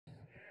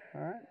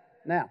All right?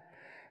 Now,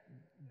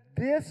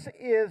 this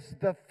is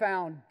the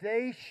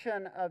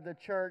foundation of the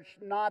church,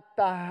 not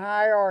the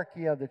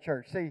hierarchy of the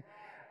church. See,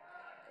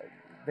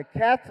 the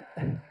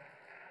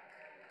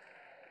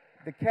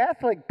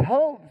Catholic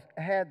popes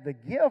had the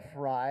gift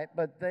right,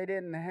 but they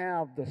didn't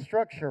have the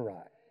structure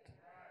right.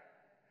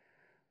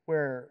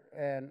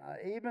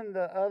 Even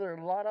a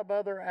lot of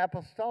other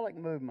apostolic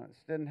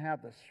movements didn't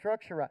have the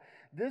structure right.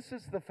 This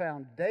is the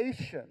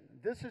foundation.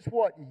 This is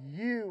what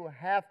you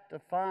have to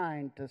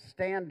find to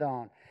stand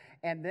on.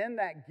 And then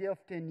that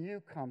gift in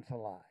you comes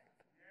alive.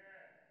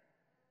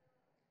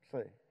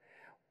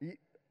 See,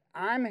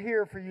 I'm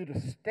here for you to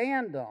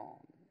stand on,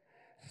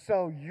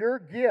 so your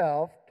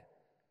gift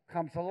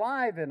comes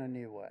alive in a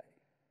new way.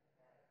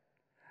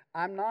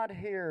 I'm not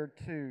here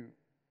to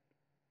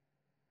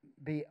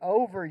be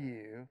over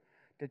you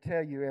to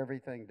tell you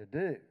everything to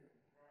do.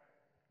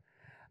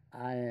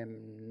 I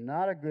am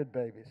not a good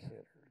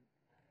babysitter.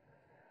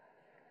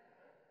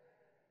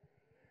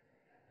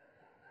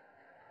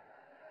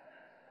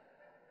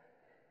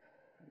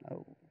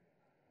 No.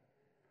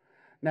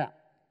 Now,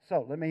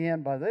 so let me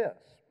end by this.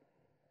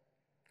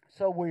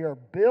 So we are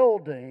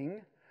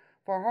building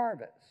for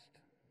harvest.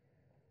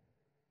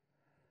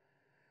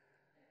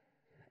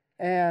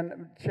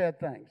 And Chad,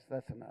 thanks.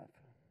 That's enough.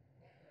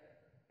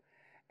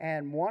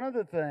 And one of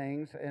the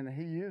things, and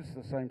he used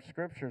the same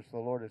scriptures the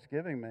Lord is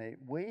giving me,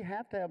 we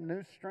have to have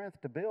new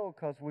strength to build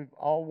because we've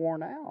all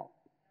worn out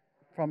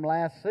from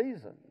last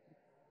season.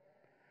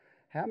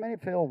 How many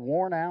feel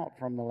worn out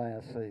from the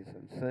last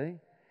season? See?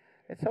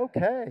 It's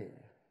okay.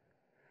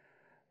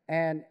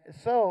 And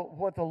so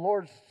what the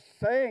Lord's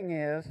saying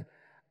is,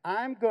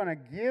 I'm going to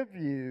give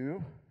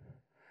you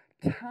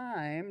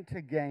time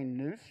to gain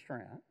new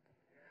strength.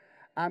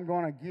 I'm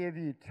going to give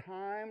you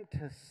time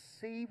to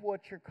see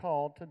what you're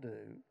called to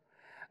do.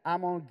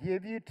 I'm going to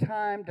give you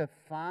time to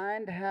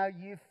find how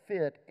you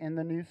fit in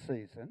the new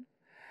season.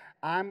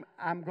 I'm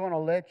going to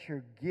let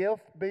your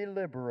gift be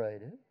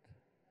liberated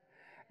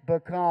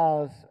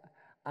because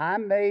I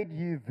made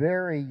you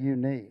very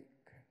unique.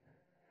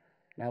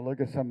 Now look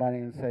at somebody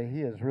and say,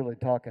 he is really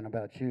talking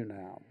about you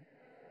now.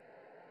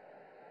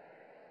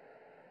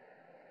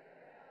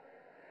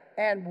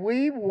 And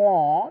we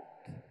want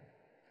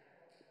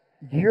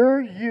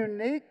your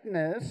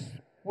uniqueness,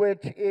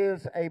 which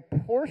is a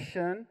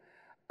portion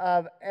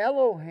of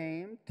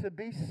Elohim, to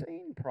be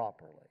seen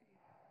properly.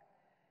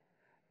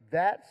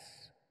 That's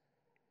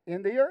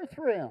in the earth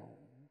realm.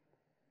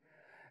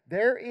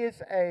 There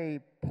is a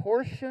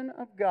portion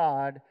of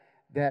God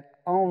that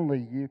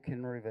only you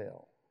can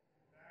reveal.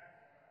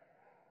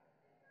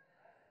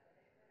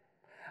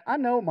 I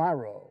know my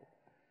role,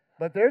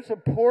 but there's a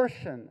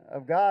portion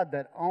of God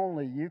that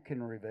only you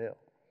can reveal.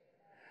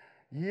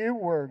 You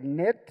were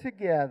knit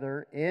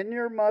together in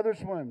your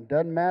mother's womb.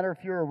 Doesn't matter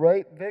if you're a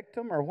rape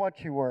victim or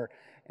what you were.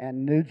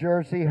 And New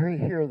Jersey,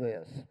 hear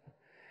this.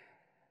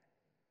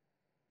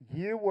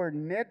 You were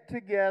knit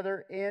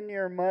together in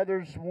your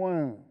mother's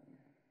womb.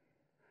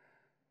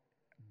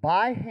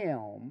 By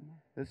Him,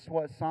 this is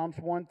what Psalms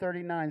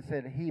 139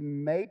 said, He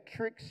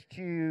matrixed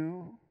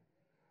you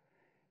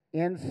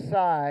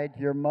inside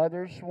your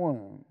mother's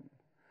womb.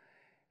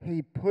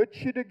 He put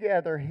you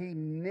together. He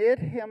knit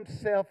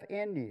Himself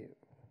in you.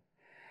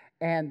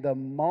 And the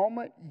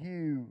moment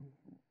you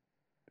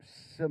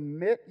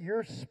submit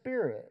your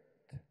spirit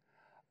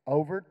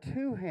over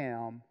to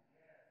Him,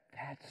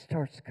 that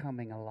starts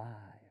coming alive.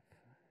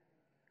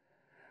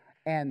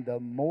 And the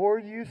more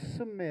you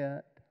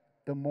submit,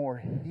 the more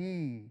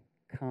He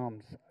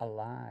comes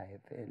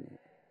alive in you.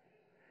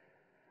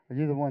 Are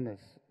you the one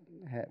that's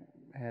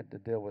had to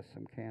deal with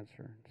some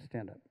cancer?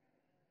 Stand up.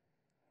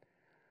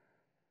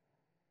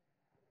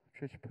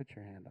 Trish, put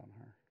your hand on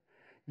her.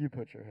 You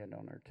put your hand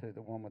on her too,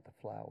 the one with the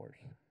flowers.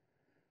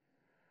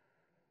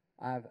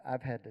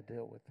 I've had to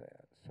deal with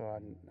that, so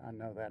I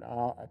know that.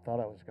 I thought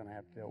I was going to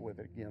have to deal with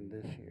it again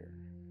this year.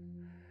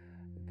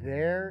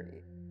 There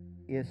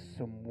is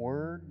some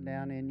word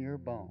down in your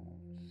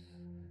bones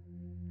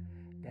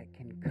that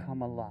can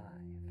come alive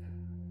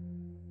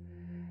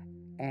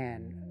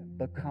and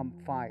become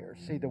fire.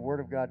 See, the Word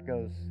of God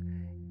goes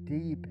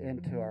deep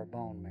into our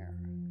bone marrow.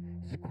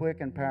 It's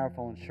quick and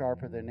powerful and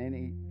sharper than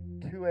any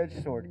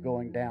two-edged sword,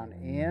 going down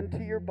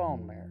into your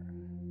bone marrow.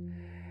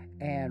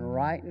 And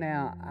right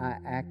now, I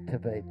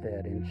activate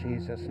that in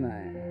Jesus'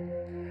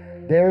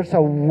 name. There's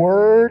a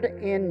word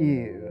in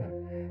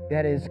you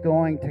that is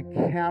going to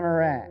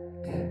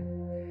counteract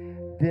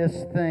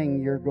this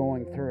thing you're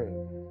going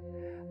through.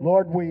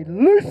 Lord, we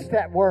loose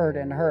that word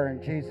in her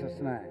in Jesus'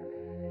 name.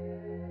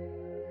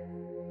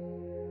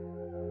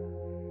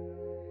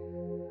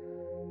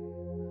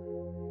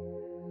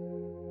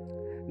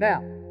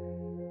 Now,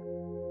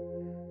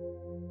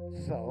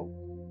 so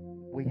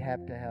we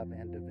have to have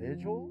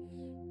individuals.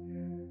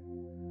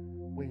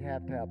 We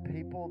have to have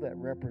people that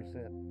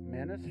represent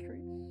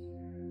ministries.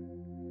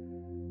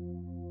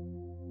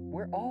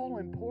 We're all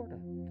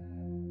important.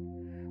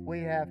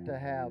 We have to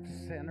have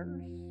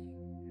sinners.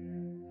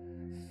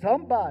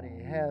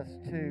 Somebody has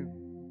to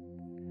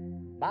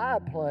buy a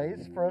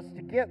place for us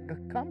to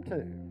come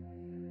to.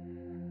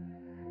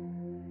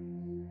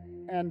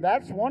 And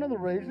that's one of the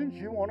reasons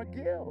you want to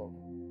give.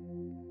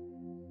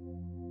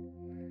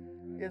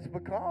 It's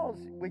because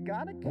we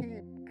got to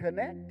keep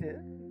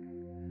connected.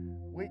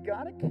 We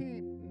got to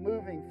keep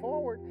moving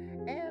forward.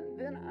 And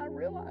then I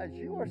realize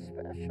you are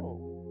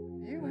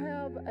special. You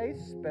have a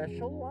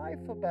special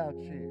life about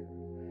you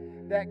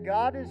that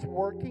God is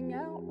working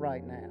out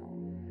right now.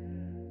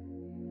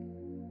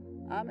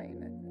 I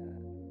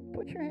mean,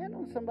 put your hand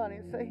on somebody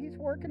and say, He's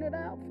working it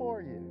out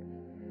for you.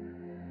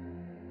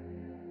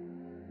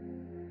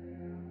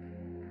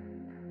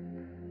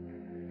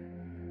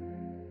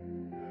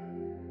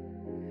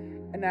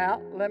 And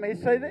now, let me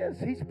say this.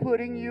 He's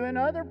putting you in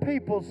other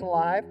people's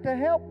life to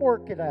help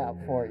work it out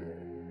for you.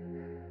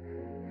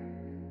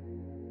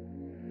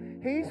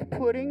 He's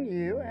putting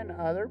you in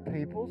other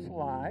people's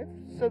life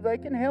so they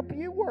can help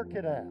you work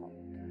it out.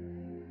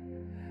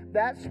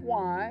 That's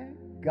why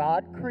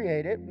God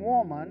created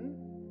woman,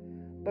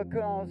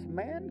 because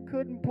man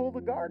couldn't pull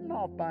the garden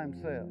off by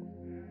himself.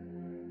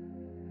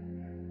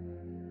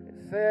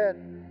 It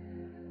said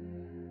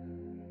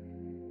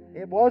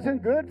it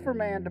wasn't good for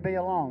man to be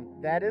alone.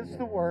 That is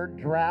the word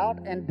drought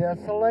and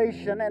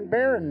desolation and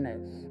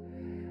barrenness.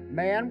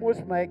 Man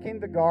was making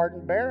the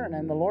garden barren,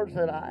 and the Lord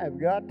said, I have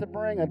got to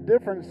bring a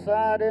different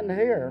side in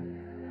here.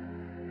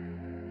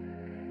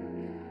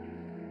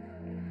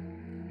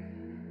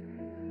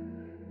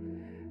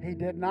 He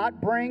did not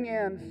bring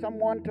in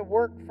someone to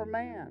work for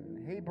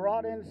man. He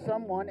brought in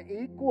someone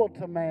equal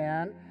to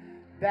man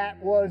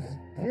that was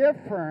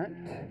different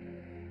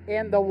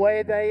in the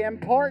way they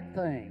impart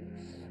things,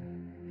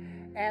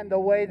 and the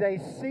way they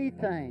see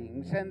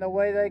things, and the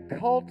way they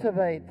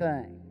cultivate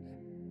things.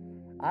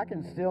 I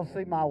can still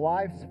see my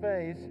wife's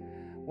face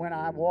when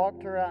I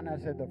walked her out and I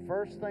said, the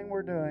first thing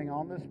we're doing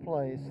on this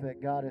place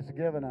that God has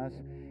given us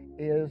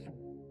is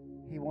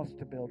He wants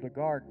to build a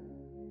garden.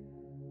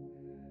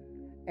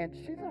 And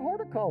she's a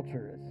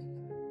horticulturist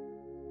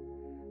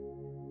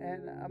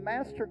and a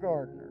master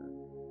gardener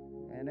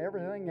and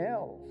everything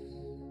else.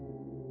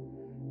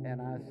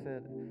 And I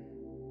said,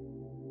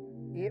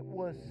 it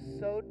was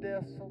so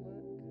desolate,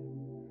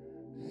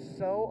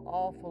 so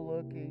awful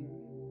looking.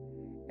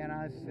 And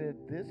I said,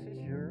 this is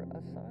your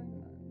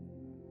assignment.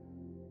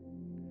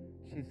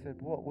 She said,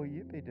 what will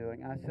you be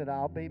doing? I said,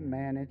 I'll be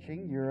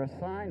managing your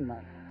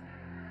assignment.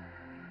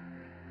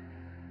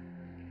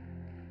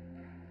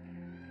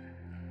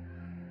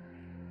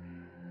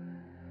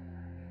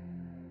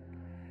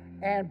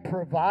 And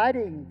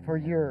providing for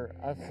your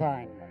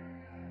assignment.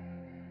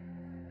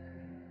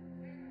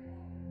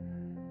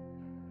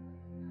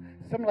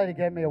 Some lady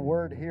gave me a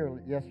word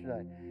here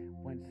yesterday.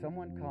 When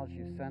someone calls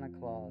you Santa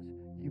Claus,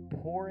 you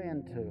pour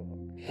into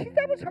them.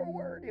 That was her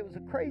word. It was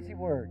a crazy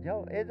word.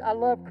 I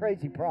love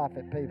crazy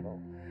prophet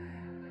people.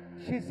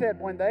 She said,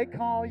 when they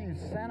call you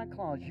Santa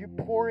Claus, you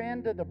pour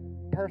into the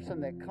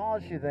person that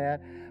calls you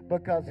that,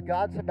 because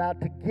God's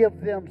about to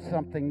give them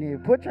something new.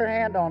 Put your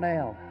hand on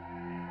them.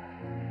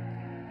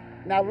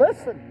 Now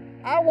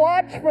listen, I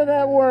watch for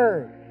that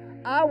word.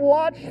 I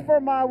watch for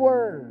my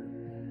word.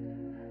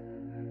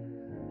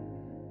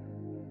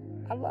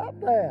 I love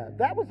that.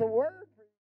 That was a word.